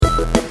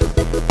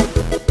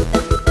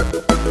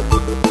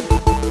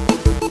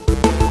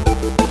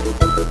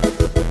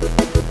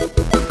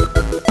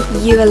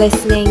You are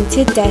listening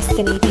to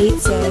Destiny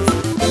Pizzas.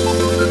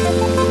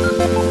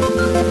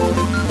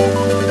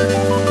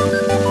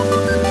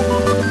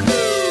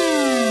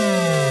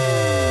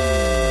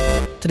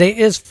 Today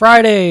is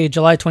Friday,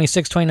 July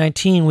 26,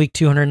 2019, week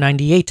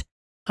 298.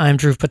 I'm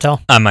Dhruv Patel.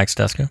 I'm Mike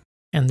Steska.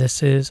 And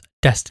this is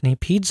Destiny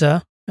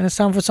Pizza, and it's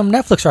time for some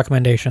Netflix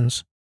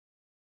recommendations.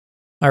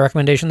 My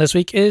recommendation this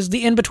week is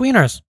The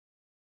In-Betweeners.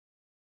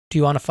 Do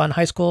you want a fun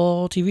high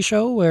school TV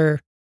show where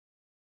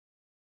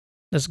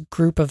this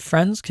group of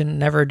friends can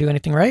never do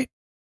anything right?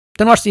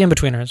 Then watch The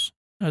In-Betweeners.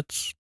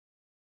 It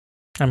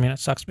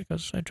sucks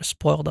because I just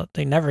spoiled it.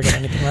 They never get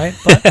anything right,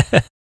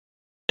 but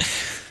I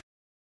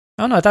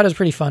don't know, I thought it was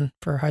pretty fun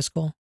for a high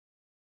school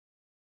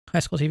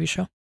TV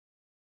show.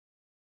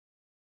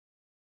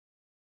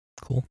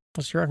 Cool.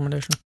 What's your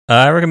recommendation?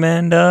 I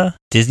recommend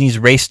Disney's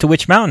Race to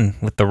Witch Mountain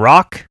with The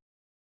Rock.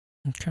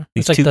 Okay.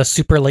 It's like the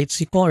super late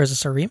sequel, or is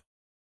this a remake?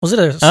 Was it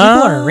a sequel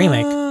or a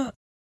remake?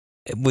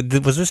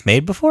 Was this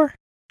made before?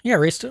 Yeah,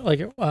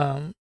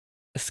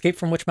 Escape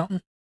from Witch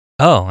Mountain.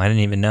 Oh, I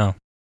didn't even know.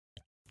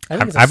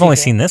 I've only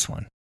seen this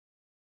one,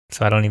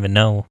 so I don't even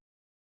know.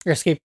 Or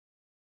Escape.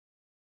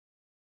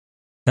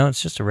 No,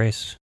 it's just a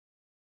race.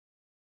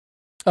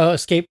 Oh,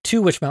 Escape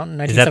to Witch Mountain,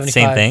 1975. Is that the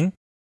same thing?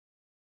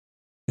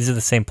 Is it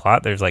the same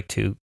plot? There's like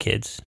two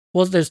kids.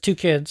 Well, there's two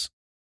kids.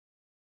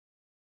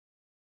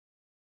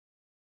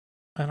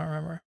 I don't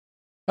remember.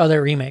 Oh,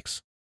 they're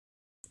remakes.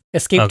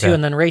 Escape 2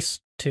 and then Race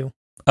 2.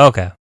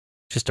 Okay.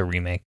 Just a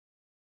remake.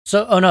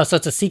 So it's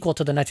a sequel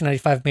to the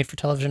 1995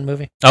 made-for-television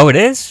movie. Oh, it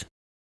is?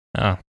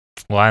 Oh.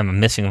 Well, I'm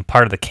missing a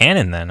part of the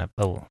canon then,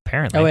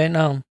 apparently. Oh, wait,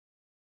 no.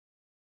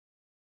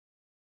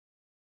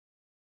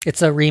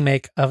 It's a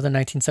remake of the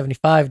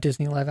 1975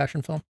 Disney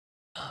live-action film.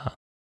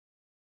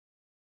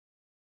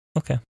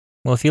 Okay.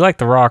 Well, if you like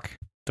The Rock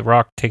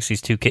takes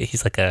these two kids.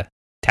 He's like a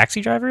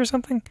taxi driver or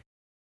something.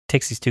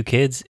 Takes these two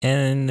kids,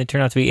 and they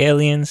turn out to be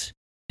aliens,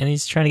 and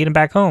he's trying to get them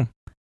back home.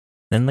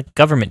 Then the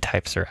government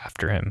types are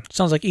after him.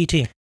 Sounds like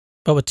E.T.,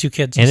 but with two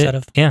kids instead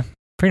of... Yeah,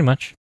 pretty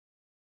much.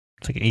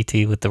 It's like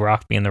E.T. with The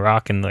Rock being The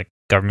Rock, and like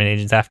government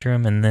agents after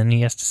him, and then he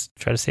has to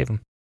try to save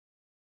them.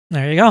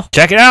 There you go.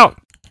 Check it out!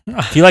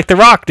 If you like The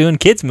Rock doing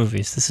kids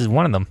movies, this is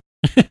one of them.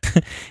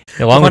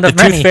 Along with the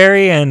Tooth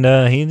Fairy, and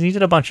he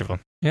did a bunch of them.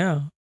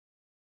 Yeah.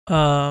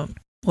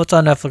 What's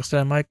on Netflix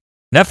today, Mike?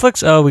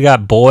 Netflix? Oh, we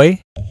got Boy,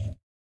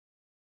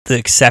 The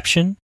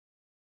Exception,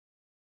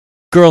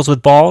 Girls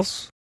with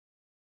Balls,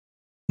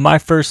 My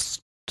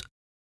First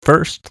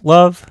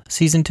Love,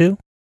 Season 2,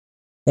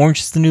 Orange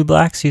is the New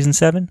Black, Season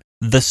 7,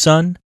 The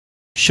Sun,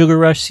 Sugar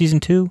Rush, Season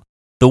 2,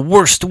 The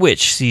Worst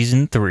Witch,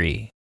 Season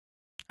 3.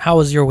 How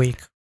was your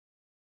week?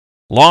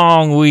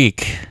 Long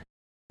week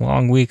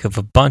of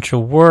a bunch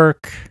of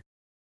work.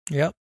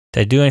 Yep. Did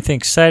I do anything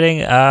exciting?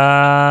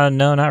 No,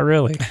 not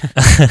really.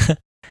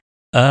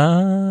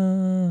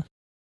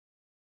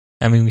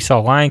 We saw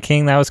Lion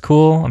King. That was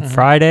cool on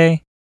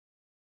Friday.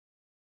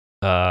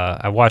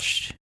 I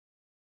watched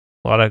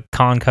a lot of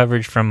con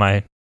coverage from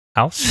my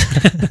house.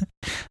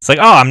 It's like,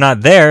 I'm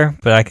not there,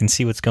 but I can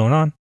see what's going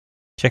on.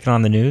 Checking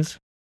on the news.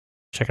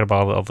 Checking out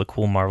all the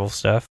cool Marvel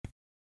stuff.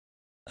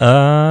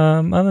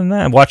 Other than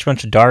that, I watched a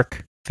bunch of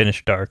Dark.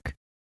 Finished Dark.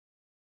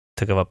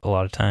 Took up a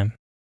lot of time.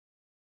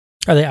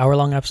 Are they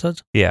hour-long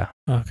episodes? Yeah.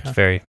 Okay. It's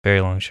very,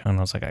 very long show, and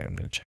I was like, I'm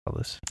going to check all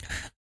this.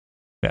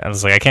 I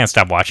was like, I can't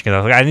stop watching because I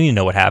was like, I need to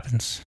know what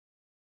happens.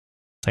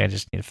 I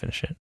just need to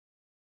finish it.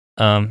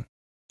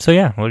 So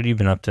yeah, what have you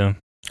been up to?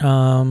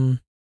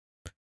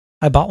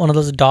 I bought one of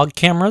those dog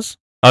cameras.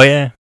 Oh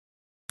yeah.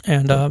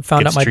 And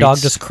found out my dog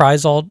just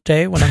cries all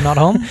day when I'm not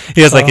home.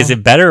 He was like, is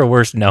it better or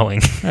worse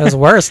knowing? It was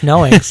worse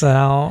knowing, so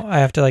now I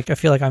have to I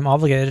feel like I'm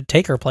obligated to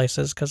take her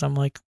places because I'm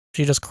like,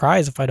 she just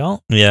cries if I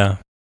don't. Yeah.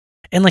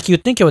 And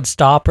you'd think it would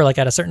stop, or at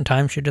a certain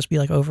time she'd just be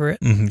over it.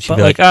 Mm-hmm. She'd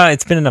be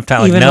it's been enough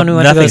time. Even when we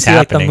went to go see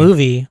the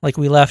movie, I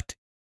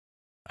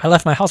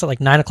left my house at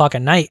 9:00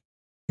 at night.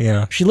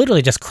 Yeah. She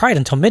literally just cried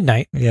until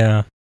midnight.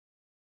 Yeah.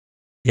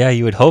 Yeah,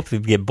 you would hope to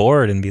get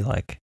bored and be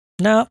like,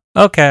 no.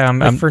 Okay,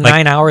 I'm for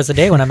 9 hours a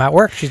day when I'm at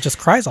work, she just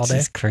cries all day.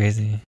 It's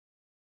crazy.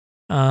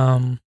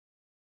 Does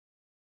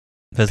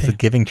the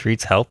giving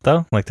treats help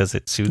though? Does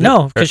it soothe?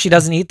 No, because she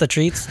doesn't eat the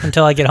treats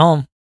until I get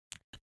home.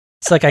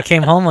 It's I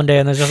came home one day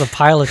and there's just a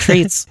pile of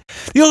treats.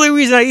 The only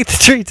reason I eat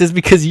the treats is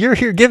because you're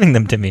here giving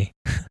them to me.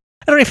 I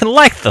don't even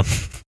like them.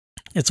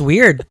 It's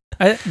weird.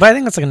 But I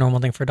think that's a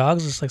normal thing for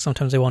dogs. It's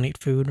sometimes they won't eat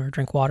food or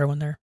drink water when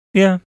their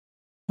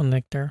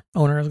their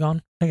owner is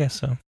gone. I guess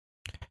so.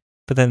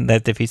 But then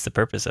that defeats the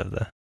purpose of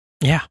the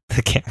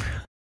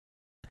camera.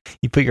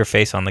 You put your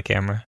face on the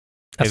camera.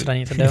 That's what I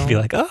need to do. You'd be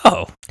like,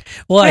 oh.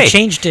 Well, hey. I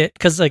changed it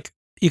because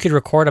you could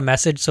record a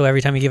message, so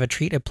every time you give a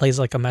treat, it plays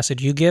a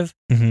message you give,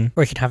 or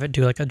you can have it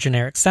do a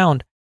generic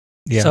sound.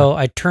 Yeah. So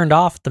I turned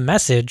off the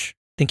message,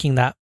 thinking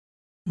that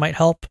might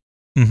help.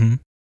 Mm-hmm.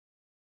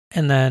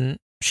 And then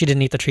she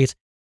didn't eat the treats.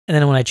 And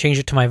then when I changed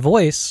it to my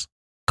voice,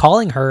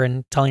 calling her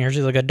and telling her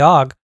she's a good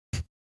dog,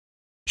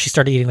 she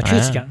started eating the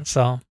treats again.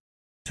 So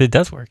it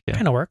does work. Yeah,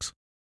 kind of works.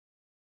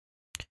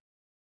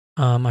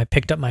 I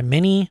picked up my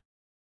Mini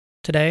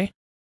today.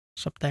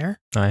 was up there.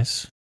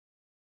 Nice.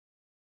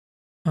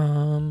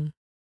 Didn't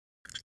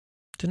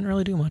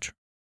really do much.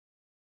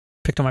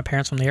 Picked up my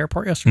parents from the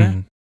airport yesterday.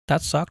 Mhm.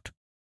 That sucked.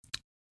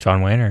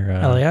 John Wayne or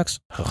LAX.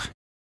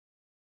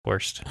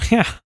 worst.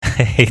 Yeah. I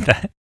hate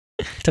that.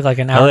 Took like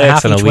an hour and a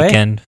half LAX on each a way.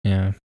 weekend.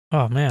 Yeah.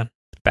 Oh man,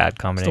 Bad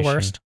it's combination. the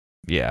worst.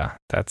 Yeah,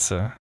 that's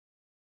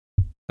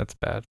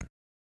bad.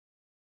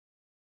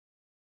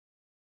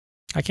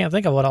 I can't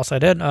think of what else I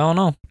did. I don't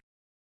know.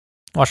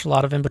 Watched a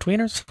lot of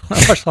In-Betweeners.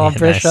 I watched a lot of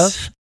British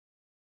shows.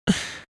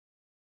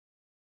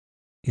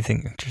 You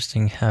think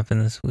interesting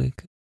happened this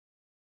week?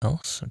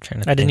 Else? I'm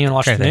trying to. I didn't think. even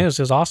watch Trying the to think. news.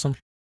 It was awesome.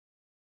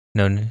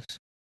 No news.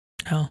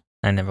 No,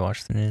 I never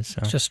watched the news. So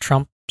it's just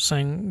Trump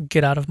saying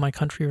 "get out of my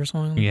country" or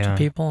something to Yeah.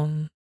 people,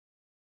 and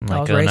I'm that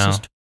like, was oh no.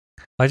 racist.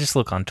 I just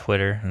look on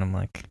Twitter and I'm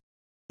like,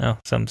 no,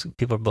 some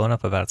people are blowing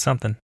up about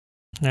something.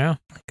 Yeah,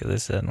 Like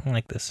this, I don't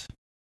like this.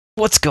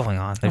 What's going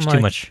on? There's I'm too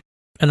like- much.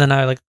 and then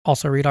I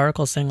also read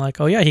articles saying like,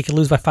 "Oh yeah, he could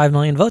lose by 5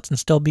 million votes and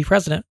still be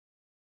president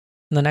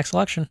in the next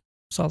election."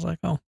 So I was like,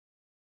 "Oh,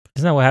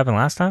 Isn't that what happened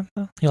last time?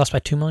 Though? he lost by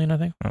 2 million, I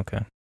think."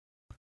 Okay.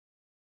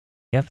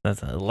 Yep,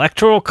 that's an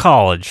electoral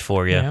college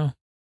for you. Yeah.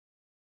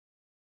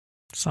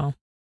 So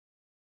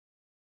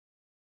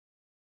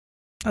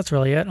that's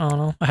really it. I don't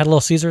know. I had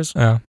Little Caesars.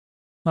 Oh.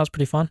 That was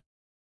pretty fun.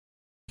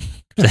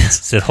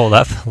 Does it hold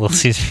up? Little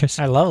Caesars.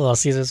 I love Little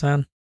Caesars,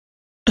 man.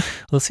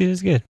 Little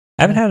Caesars good.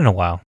 I haven't had it in a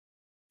while.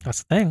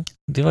 That's the thing.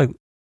 Do you like?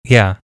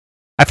 Yeah,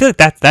 I feel like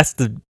that's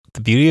the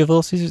beauty of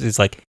Little Caesars. Is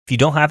like if you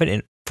don't have it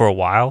in for a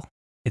while,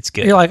 it's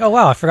good. You're like, oh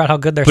wow, I forgot how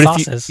good their But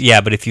sauce if you, is yeah,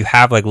 but if you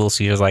have like Little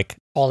Caesars like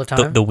all the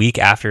time. the week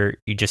after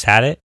you just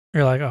had it,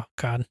 You're like, oh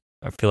god.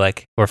 I feel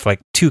like, or if like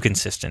too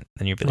consistent,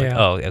 then you'd be like, Yeah.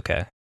 oh,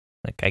 okay,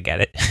 like I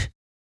get it.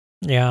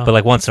 Yeah. But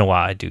like once in a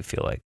while, I do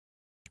feel like,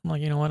 I'm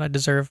like, you know what? I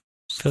deserve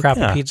Feel- crappy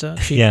yeah. pizza.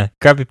 Cheap. yeah,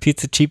 grab a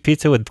pizza, cheap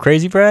pizza with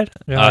crazy bread,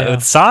 Yeah,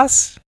 with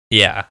sauce.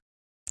 Yeah,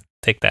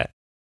 take that.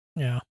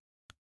 Yeah.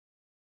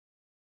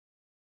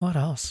 What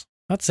else?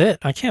 That's it.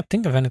 I can't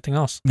think of anything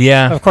else.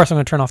 Yeah, Of course, I'm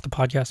gonna turn off the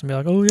podcast and be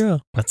like, oh yeah.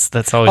 that's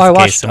always Oh, I the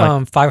watched case.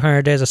 I'm like,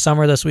 500 Days of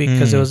Summer this week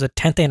because it Mm. was the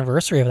 10th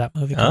anniversary of that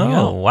movie coming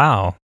oh out.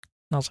 wow, And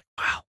I was like,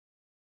 wow,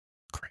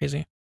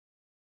 crazy.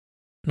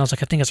 And I was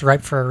like, I think it's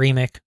ripe for a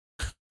remake.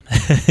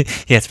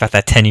 yeah, it's about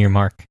that 10-year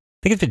mark. I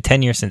think it's been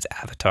 10 years since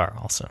Avatar.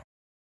 Also,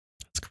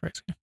 That's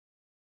crazy.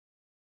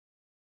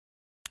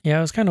 Yeah,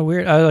 it was kind of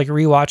weird. I like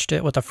rewatched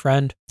it with a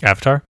friend.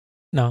 Avatar.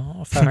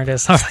 No, 500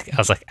 Days. I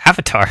was like,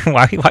 Avatar.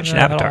 Why are you watching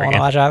I Avatar don't want to again?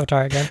 watch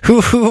Avatar again.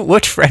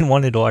 Which friend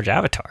wanted to watch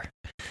Avatar?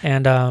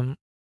 And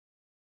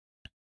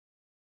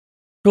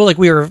well, like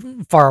we were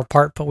far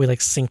apart, but we like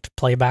synced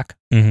playback.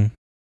 Mm-hmm.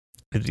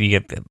 Did you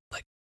get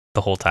like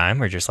the whole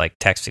time, or just like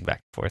texting back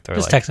and forth, or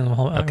Just like texting the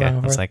whole. okay, back and I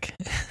was forth. like,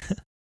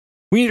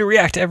 we need to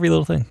react to every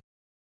little thing.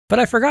 But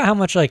I forgot how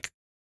much I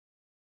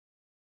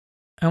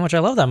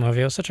love that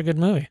movie. It was such a good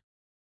movie,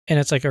 and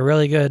it's like a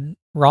really good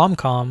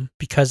rom-com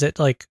because it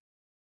like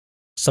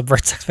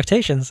subverts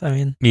expectations. I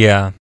mean,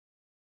 Yeah,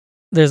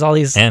 there's all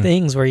these And-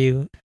 things where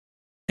you.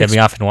 Demi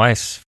Off and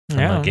Weiss from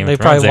Yeah, Game they of Thrones.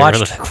 probably They were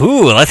watched- like,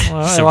 ooh, let's Well,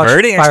 I watched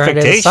subverting 500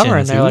 Days of expectations. Summer,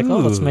 and they're like, oh,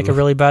 let's make a Ooh.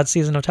 really bad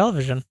season of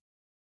television.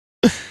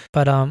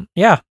 But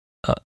yeah,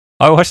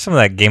 I watched some of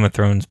that Game of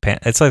Thrones.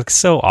 It's like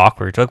so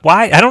awkward. Like,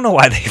 why? I don't know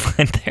why they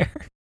went there.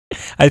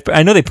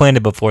 I know they planned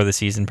it before the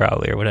season,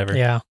 probably, or whatever.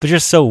 yeah, But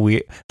just so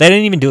weird. They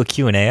didn't even do a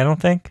Q&A, I don't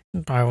think.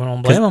 I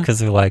wouldn't blame them. Because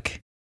they're like,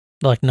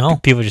 They're like, no,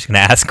 people are just going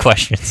to ask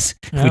questions.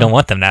 Yeah. We don't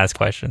want them to ask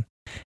questions.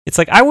 It's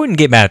like, I wouldn't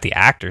get mad at the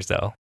actors,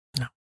 though.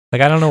 No.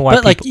 Like, I don't know why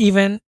but like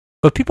even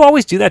But people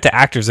always do that to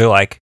actors. They're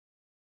like,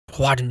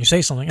 why didn't you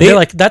say something? And They- they're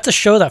like, that's a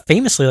show that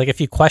famously, like, if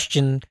you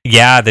question,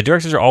 yeah, the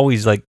directors are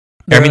always like,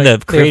 I they're mean,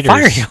 like, the they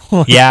fire creators.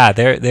 you. Yeah,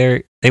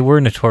 they were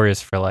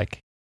notorious for like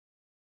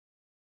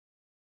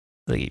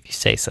if you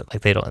say so,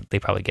 like they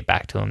probably get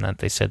back to them that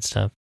they said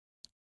stuff.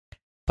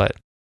 But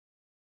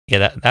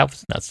yeah, that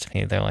was nuts to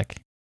me. They're like,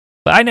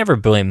 but I never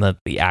blame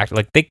the actor.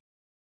 Like they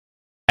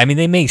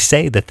may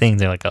say the things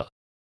they're like,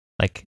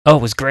 oh,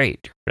 it was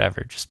great or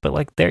whatever. Just but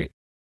like they're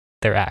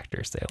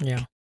actors.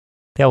 Yeah.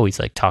 They always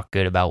like talk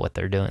good about what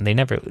they're doing.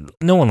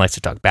 No one likes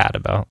to talk bad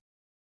about.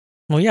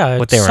 Well, yeah,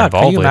 What it they were sucked. Can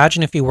involved you with.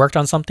 imagine if you worked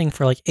on something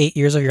for like 8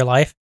 years of your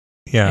life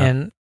Yeah,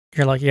 and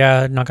you're like,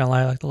 yeah, not gonna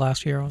lie, like the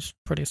last year was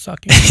pretty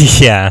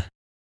sucky. yeah.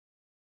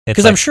 It's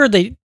Because like, I'm sure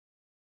they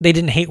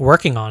didn't hate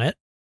working on it.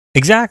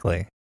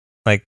 exactly.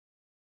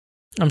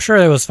 I'm sure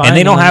it was fine. And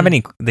they don't then have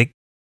any.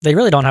 They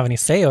really don't have any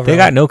say over. They it.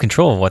 got no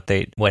control of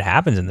what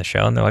happens in the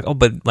show, and they're like, oh,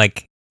 but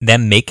like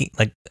them making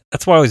like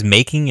that's why I was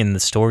making, and the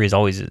story is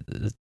always a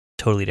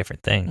totally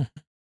different thing. Mhm.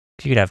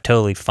 You could have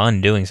totally fun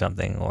doing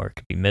something, or it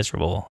could be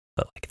miserable.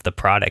 But like if the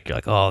product, you're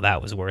like, oh,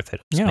 that was worth it.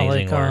 It was Yeah,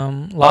 amazing.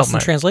 like or, Lost my-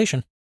 in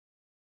Translation.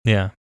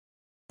 yeah,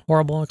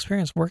 Horrible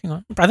experience working on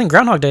it. I think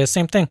Groundhog Day is the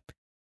same thing. It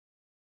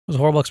was a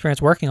horrible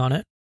experience working on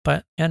it,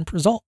 but end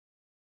result.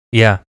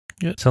 yeah.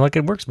 Yeah. So like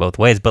it works both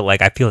ways, but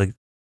like I feel like,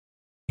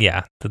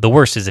 yeah, the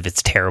worst is if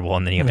it's terrible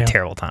and then you have Yeah. a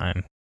terrible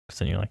time.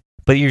 So then you're like,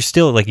 but you're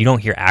still like you don't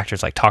hear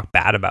actors like talk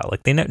bad about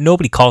it. Like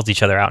nobody calls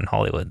each other out in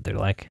Hollywood. They're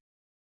like,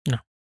 No.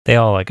 they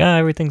all like,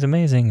 everything's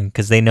amazing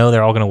because they know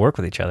they're all going to work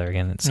with each other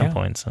again at some Yeah.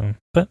 point. So,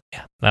 but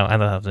yeah, I thought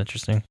that was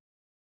interesting.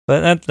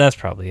 But that's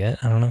probably it.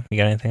 I don't know. You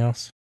got anything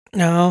else?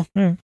 No.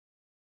 Hmm.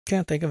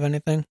 Can't think of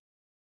anything.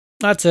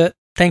 That's it.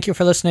 Thank you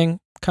for listening.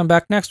 Come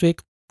back next week.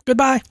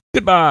 Goodbye.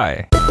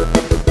 Goodbye.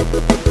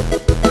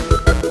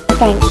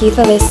 Thank you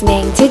for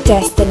listening to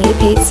Destiny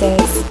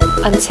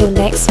Pizzas. Until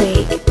next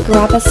week,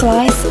 grab a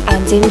slice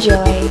and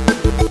enjoy.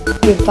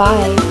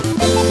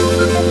 Goodbye.